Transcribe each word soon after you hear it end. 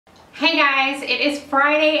Hey guys, it is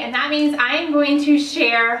Friday and that means I am going to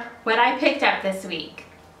share what I picked up this week.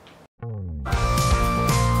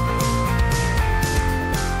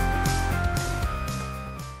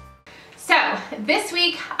 So this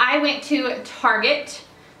week I went to Target.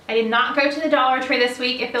 I did not go to the Dollar Tree this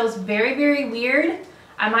week. It feels very, very weird.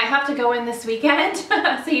 I might have to go in this weekend,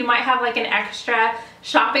 so you might have like an extra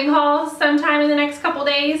shopping haul sometime in the next couple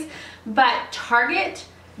days. But Target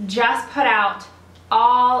just put out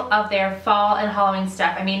all of their fall and Halloween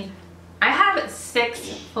stuff. I mean, I have 6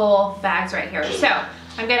 full bags right here. So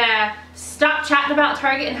I'm gonna stop chatting about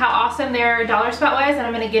Target and how awesome their dollar spot was, and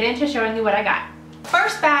I'm gonna get into showing you what I got.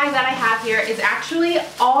 First bag that I have here is actually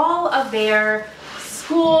all of their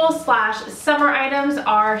school/summer items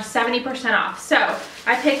are 70% off. So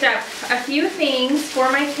I picked up a few things for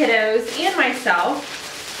my kiddos and myself.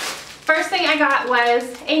 First thing I got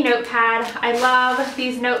was a notepad. I love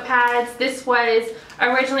these notepads. This was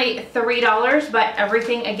originally $3, but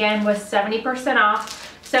everything again was 70%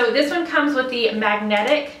 off. So this one comes with the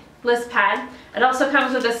magnetic list pad. It also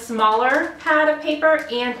comes with a smaller pad of paper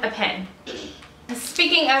and a pen.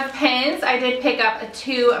 Speaking of pens, I did pick up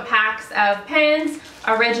 2 packs of pens.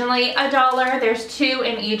 Originally $1. There's 2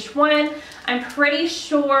 in each one. I'm pretty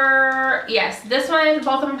sure, yes, this one,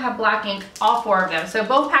 both of them have black ink, all 4 of them. So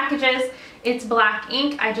both packages, it's black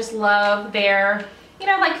ink. I just love their, you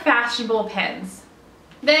know, like fashionable pens.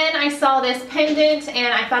 Then I saw this pendant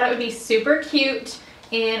and I thought it would be super cute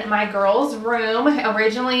in my girls' room.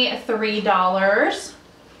 Originally $3.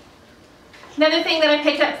 Another thing that I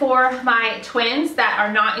picked up for my twins that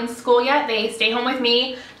are not in school yet, they stay home with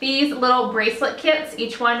me, these little bracelet kits.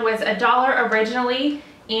 Each one was $1 originally,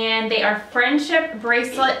 and they are friendship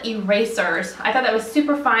bracelet erasers. I thought that was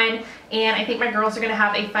super fun, and I think my girls are gonna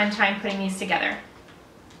have a fun time putting these together.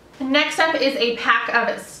 Next up is a pack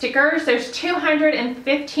of stickers. There's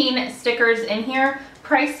 215 stickers in here.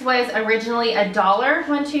 Price was originally $1.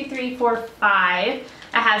 1, 2, 3, 4, 5. It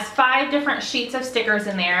has 5 different sheets of stickers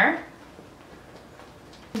in there.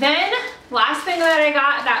 Then, last thing that I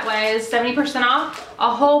got that was 70% off, a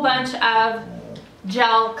whole bunch of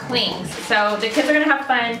gel clings. So the kids are gonna have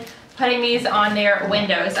fun putting these on their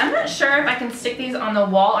windows. I'm not sure if I can stick these on the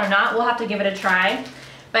wall or not. We'll have to give it a try.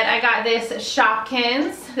 But I got this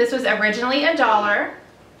Shopkins. This was originally $1.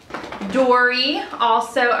 Dory,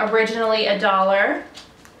 also originally $1.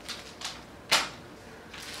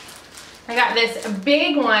 I got this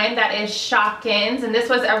big one that is Shopkins, and this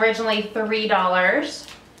was originally $3.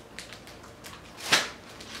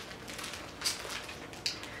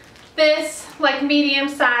 This like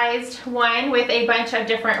medium-sized one with a bunch of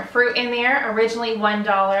different fruit in there, originally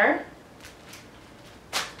 $1.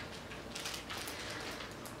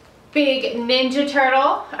 Big Ninja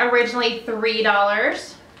Turtle, originally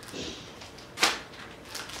 $3.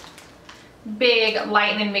 Big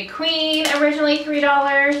Lightning McQueen, originally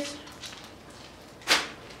 $3.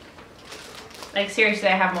 Like seriously,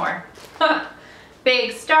 I have more.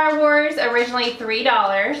 Big Star Wars, originally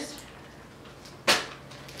 $3.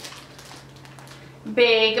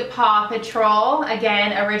 Big Paw Patrol,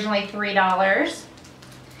 again, originally $3.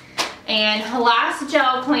 And last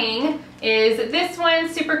gel cling is this one,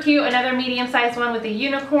 super cute, another medium-sized one with a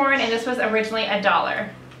unicorn, and this was originally $1.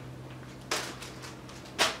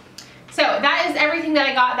 So that is everything that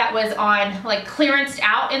I got that was on like clearanced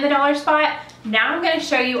out in the dollar spot. Now I'm going to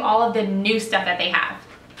show you all of the new stuff that they have.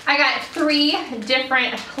 I got 3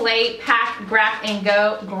 different play pack grab and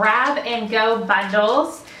go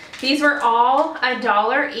bundles. These were all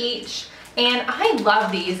 $1 each, and I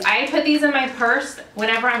love these. I put these in my purse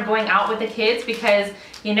whenever I'm going out with the kids because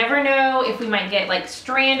you never know if we might get like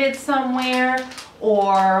stranded somewhere,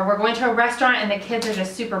 or we're going to a restaurant and the kids are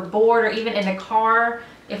just super bored, or even in the car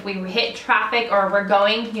if we hit traffic or we're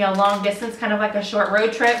going, you know, long distance, kind of like a short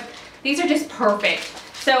road trip. These are just perfect.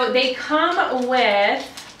 So they come with,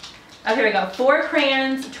 oh here we go, 4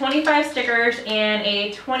 crayons, 25 stickers, and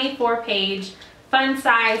a 24-page fun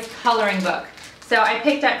size coloring book. So I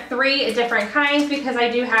picked up 3 different kinds because I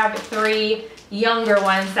do have 3 younger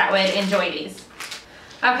ones that would enjoy these.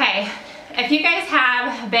 Okay, if you guys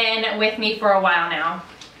have been with me for a while now,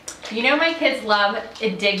 you know my kids love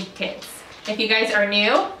dig kits. If you guys are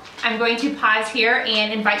new, I'm going to pause here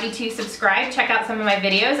and invite you to subscribe, check out some of my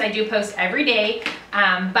videos. I do post every day,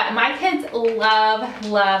 but my kids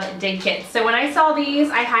love dig kits. So when I saw these,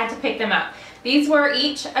 I had to pick them up. These were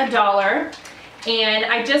each $1. And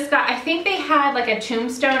I just got, I think they had like a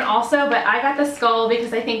tombstone also, but I got the skull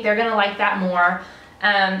because I think they're gonna like that more.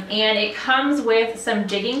 And it comes with some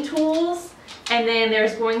digging tools, and then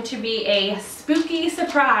there's going to be a spooky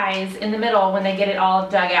surprise in the middle when they get it all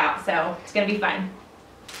dug out. So it's gonna be fun.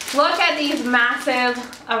 Look at these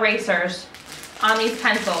massive erasers on these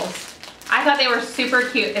pencils. I thought they were super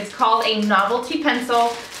cute. It's called a novelty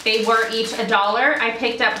pencil. They were each $1. I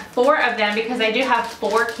picked up 4 of them because I do have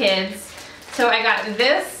 4 kids. So I got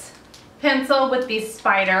this pencil with the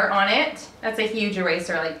spider on it. That's a huge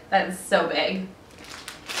eraser, like that is so big.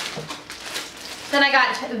 Then I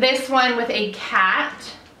got this one with a cat.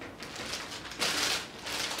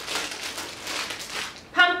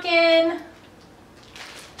 Pumpkin.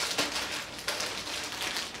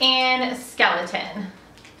 And skeleton.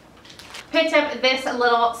 Picked up this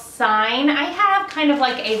little sign. I have kind of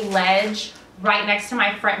like a ledge right next to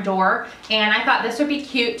my front door, and I thought this would be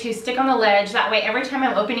cute to stick on the ledge. That way every time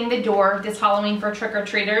I'm opening the door this Halloween for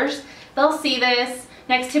trick-or-treaters, they'll see this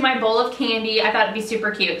next to my bowl of candy. I thought it'd be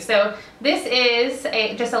super cute. So this is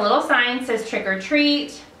just a little sign, says trick or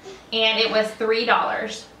treat, and it was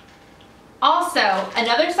 $3. Also,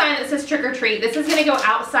 another sign that says trick or treat. This is gonna go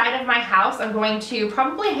outside of my house. I'm going to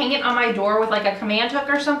probably hang it on my door with like a command hook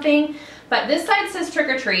or something. But this side says trick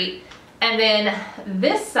or treat, and then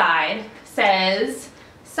this side says,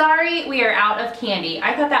 sorry, we are out of candy.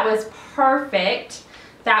 I thought that was perfect.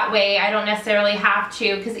 That way I don't necessarily have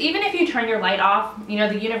to, because even if you turn your light off, you know,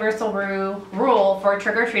 the universal rule for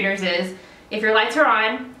trick-or-treaters is if your lights are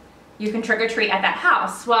on, you can trick-or-treat at that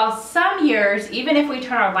house. Well, some years, even if we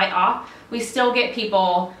turn our light off, we still get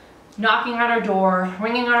people knocking on our door,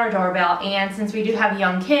 ringing on our doorbell, and since we do have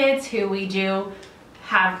young kids who we do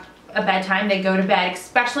have a bedtime, they go to bed,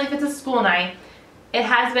 especially if it's a school night, it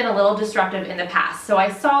has been a little disruptive in the past. So I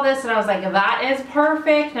saw this and I was like, that is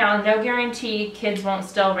perfect. Now, no guarantee kids won't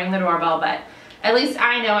still ring the doorbell, but at least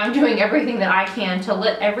I know I'm doing everything that I can to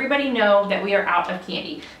let everybody know that we are out of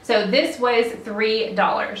candy. So this was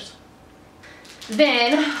 $3.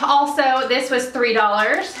 Then also this was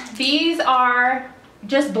 $3. These are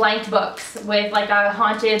just blank books with like a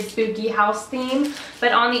haunted spooky house theme,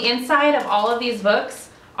 but on the inside of all of these books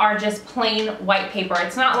are just plain white paper.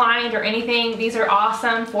 It's not lined or anything. These are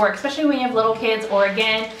awesome for, especially when you have little kids, or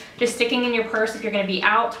again, just sticking in your purse if you're gonna be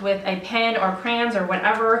out with a pen or crayons or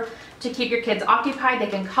whatever to keep your kids occupied. They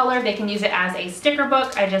can color, they can use it as a sticker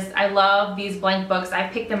book. I love these blank books.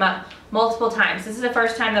 I've picked them up multiple times. This is the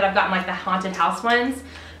first time that I've gotten like the haunted house ones,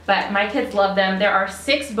 but my kids love them. There are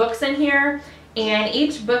 6 books in here, and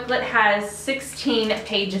each booklet has 16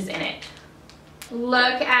 pages in it.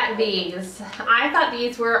 Look at these. I thought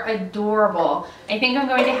these were adorable. I think I'm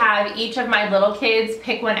going to have each of my little kids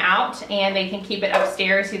pick one out, and they can keep it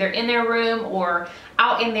upstairs, either in their room or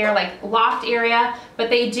out in their like loft area. But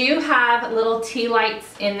they do have little tea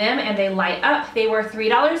lights in them, and they light up. They were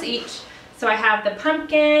 $3 each. So I have the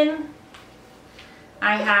pumpkin,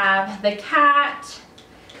 I have the cat,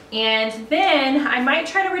 and then I might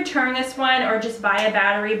try to return this one or just buy a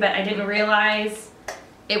battery, but I didn't realize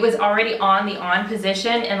it was already on the on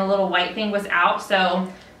position and the little white thing was out. So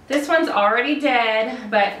this one's already dead,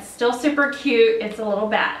 but still super cute. It's a little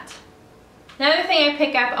bat. Another thing I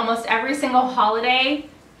pick up almost every single holiday,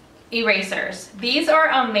 erasers. These are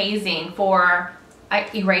amazing for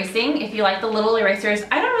erasing. If you like the little erasers,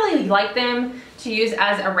 I don't really like them to use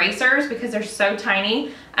as erasers because they're so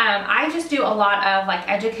tiny. I just do a lot of like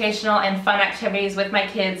educational and fun activities with my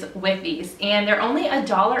kids with these, and they're only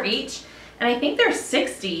 $1 each. And I think there's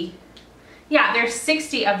 60. Yeah, there's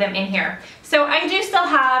 60 of them in here. So I do still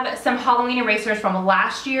have some Halloween erasers from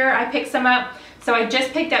last year. I picked some up. So I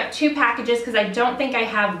just picked up 2 packages because I don't think I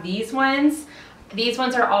have these ones. These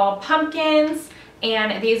ones are all pumpkins,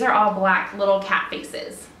 and these are all black little cat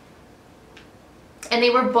faces. And they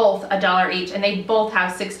were both $1 each, and they both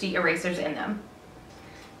have 60 erasers in them.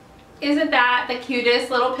 Isn't that the cutest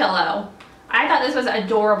little pillow? I thought this was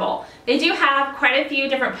adorable. They do have quite a few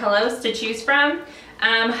different pillows to choose from.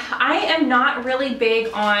 I am not really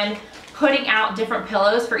big on putting out different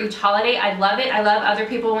pillows for each holiday. I love it. I love other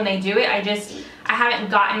people when they do it. I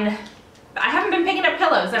haven't been picking up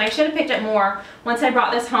pillows, and I should have picked up more. Once I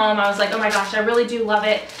brought this home, I was like, oh my gosh, I really do love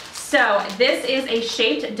it. So this is a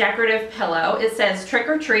shaped decorative pillow. It says trick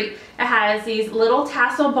or treat. It has these little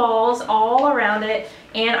tassel balls all around it,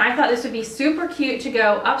 and I thought this would be super cute to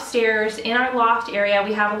go upstairs in our loft area.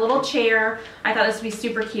 We have a little chair. I thought this would be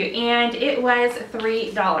super cute, and it was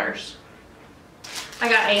 $3. I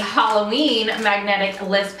got a Halloween magnetic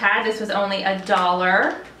list pad. This was only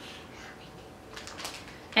 $1.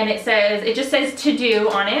 And it just says to do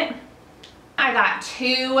on it. I got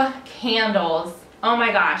 2 candles. Oh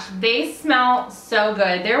my gosh, they smell so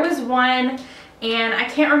good. There was one, and I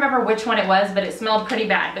can't remember which one it was, but it smelled pretty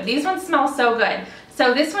bad. But these ones smell so good. So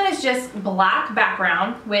So this one is just black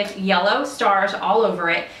background with yellow stars all over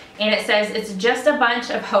it. And it says it's just a bunch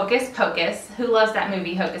of Hocus Pocus. Who loves that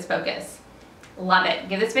movie, Hocus Pocus? Love it.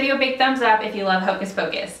 Give this video a big thumbs up if you love Hocus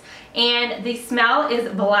Pocus. And the smell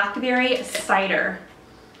is blackberry cider.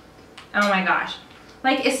 Oh my gosh.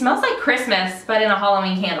 Like, it smells like Christmas, but in a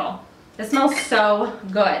Halloween candle. It smells so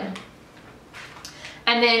good.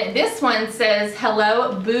 And then this one says,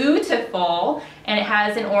 Hello Beautiful, and it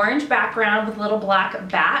has an orange background with little black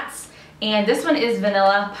bats. And this one is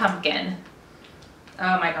vanilla pumpkin.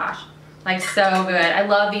 Oh my gosh, like so good. I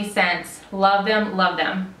love these scents. Love them, love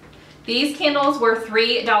them. These candles were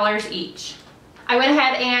 $3 each. I went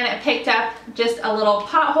ahead and picked up just a little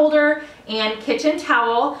pot holder and kitchen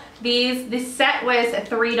towel. This set was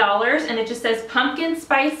 $3, and it just says pumpkin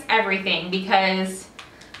spice everything because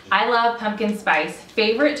I love pumpkin spice.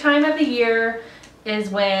 Favorite time of the year is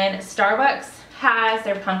when Starbucks has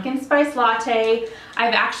their pumpkin spice latte.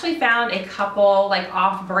 I've actually found a couple like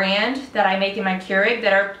off-brand that I make in my Keurig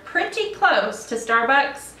that are pretty close to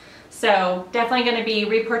Starbucks. So definitely going to be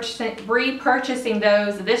repurchasing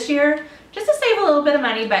those this year just to save a little bit of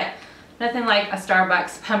money, but nothing like a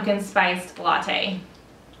Starbucks pumpkin spiced latte.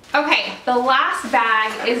 Okay, the last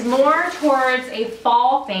bag is more towards a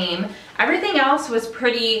fall theme. Everything else was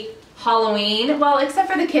pretty Halloween, well,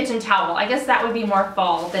 except for the kitchen towel. I guess that would be more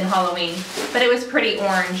fall than Halloween, but it was pretty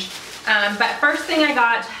orange. But first thing I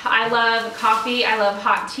got, I love coffee, I love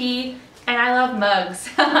hot tea, and I love mugs.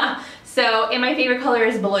 And my favorite color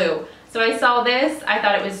is blue. So I saw this, I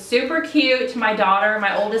thought it was super cute. My daughter,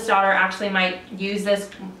 my oldest daughter, actually might use this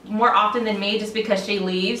more often than me just because she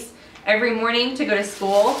leaves every morning to go to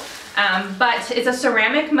school. But it's a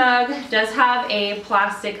ceramic mug, does have a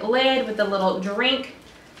plastic lid with a little drink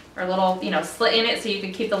or little, slit in it so you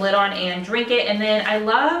can keep the lid on and drink it. And then I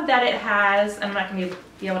love that it has, I'm not going to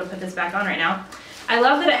be able to put this back on right now. I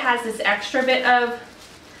love that it has this extra bit of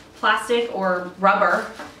plastic or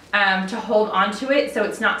rubber to hold onto it so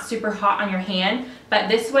it's not super hot on your hand. But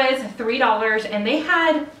this was $3, and they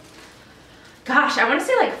had, gosh, I want to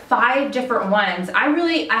say like 5 different ones.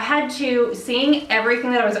 I had to, seeing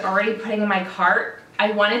everything that I was already putting in my cart,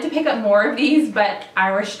 I wanted to pick up more of these, but I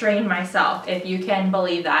restrained myself, if you can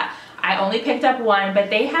believe that. I only picked up one, but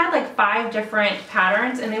they had like 5 different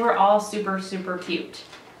patterns, and they were all super, super cute.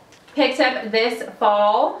 Picked up this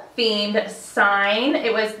fall themed sign.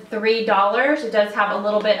 It was $3. It does have a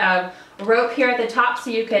little bit of rope here at the top so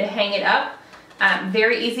you could hang it up.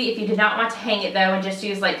 Very easy. If you did not want to hang it though and just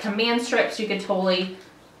use like command strips, you could totally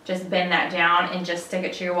just bend that down and just stick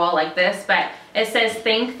it to your wall like this. But it says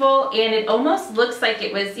thankful, and it almost looks like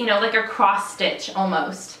it was, like a cross stitch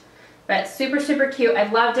almost. But super, super cute. I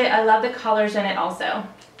loved it. I love the colors in it also.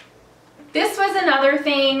 This was another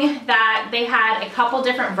thing that they had a couple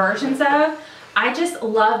different versions of. I just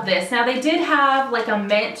love this. Now they did have like a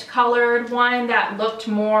mint colored one that looked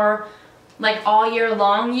more like all year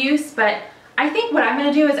long use, but I think what I'm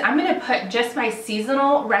going to do is I'm going to put just my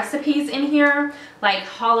seasonal recipes in here, like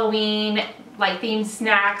Halloween, like themed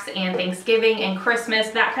snacks and Thanksgiving and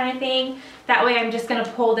Christmas, that kind of thing. That way I'm just going to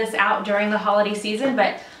pull this out during the holiday season,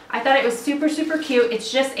 but I thought it was super, super cute.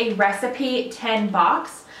 It's just a recipe 10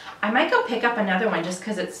 box. I might go pick up another one just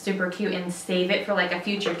because it's super cute and save it for like a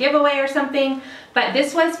future giveaway or something. But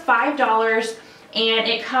this was $5, and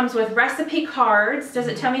it comes with recipe cards. Does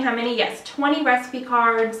it tell me how many? Yes, 20 recipe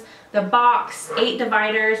cards, the box, 8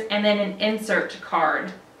 dividers, and then an insert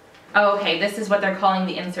card. Oh, okay, this is what they're calling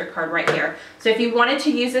the insert card right here. So if you wanted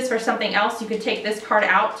to use this for something else, you could take this card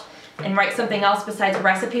out and write something else besides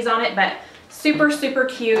recipes on it, but super, super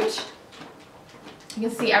cute. You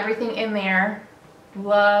can see everything in there.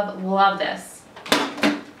 Love, love this.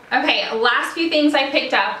 Okay, last few things I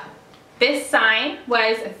picked up. This sign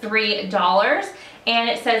was $3, and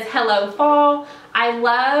it says Hello Fall. I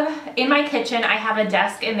love, in my kitchen, I have a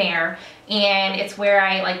desk in there, and it's where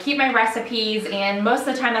I like keep my recipes, and most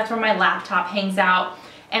of the time that's where my laptop hangs out.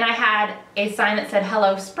 And I had a sign that said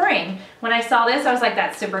Hello Spring. When I saw this, I was like,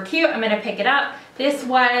 that's super cute. I'm gonna pick it up. This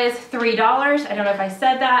was $3. I don't know if I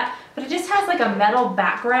said that, but it just has like a metal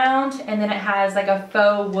background, and then it has like a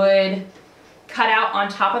faux wood cutout on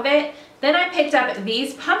top of it. Then I picked up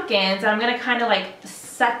these pumpkins, and I'm gonna kind of like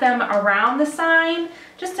set them around the sign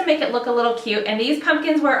just to make it look a little cute. And these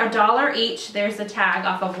pumpkins were $1 each. There's the tag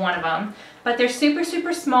off of one of them, but they're super,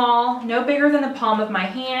 super small, no bigger than the palm of my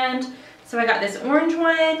hand. So I got this orange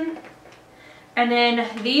one, and then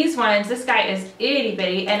these ones, this guy is itty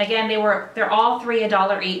bitty, and again, they're all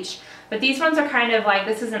 $1 each. But these ones are kind of like,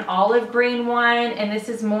 this is an olive green one, and this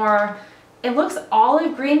is more, it looks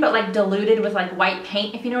olive green, but like diluted with like white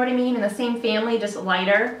paint, if you know what I mean, in the same family, just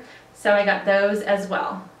lighter. So I got those as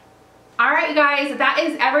well. Alright you guys, that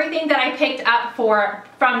is everything that I picked up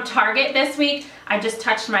from Target this week. I just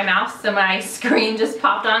touched my mouse, so my screen just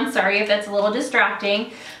popped on. Sorry if that's a little distracting.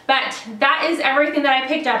 But that is everything that I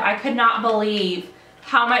picked up. I could not believe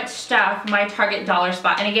how much stuff my Target dollar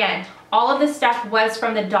spot. And again, all of this stuff was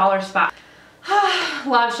from the dollar spot.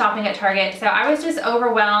 Love shopping at Target. So I was just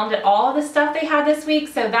overwhelmed at all of the stuff they had this week.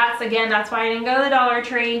 So that's why I didn't go to the Dollar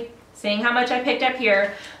Tree, seeing how much I picked up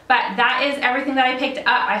here. But that is everything that I picked up.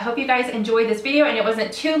 I hope you guys enjoyed this video and it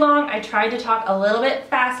wasn't too long. I tried to talk a little bit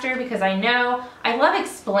faster because I know I love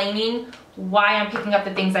explaining why I'm picking up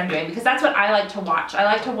the things I'm doing, because that's what I like to watch. I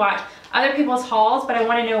like to watch other people's hauls, but I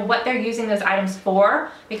want to know what they're using those items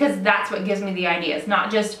for, because that's what gives me the ideas,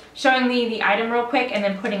 not just showing me the item real quick and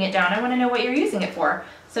then putting it down. I want to know what you're using it for.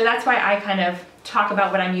 So that's why I kind of talk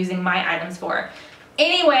about what I'm using my items for.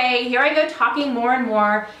 Anyway, here I go talking more and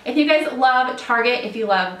more. If you guys love Target, if you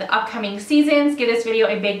love the upcoming seasons, give this video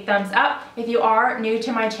a big thumbs up. If you are new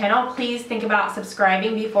to my channel, please think about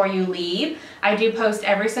subscribing before you leave. I do post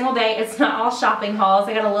every single day. It's not all shopping hauls.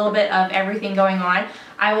 I got a little bit of everything going on.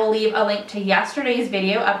 I will leave a link to yesterday's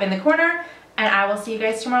video up in the corner, and I will see you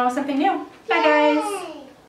guys tomorrow with something new. Bye guys!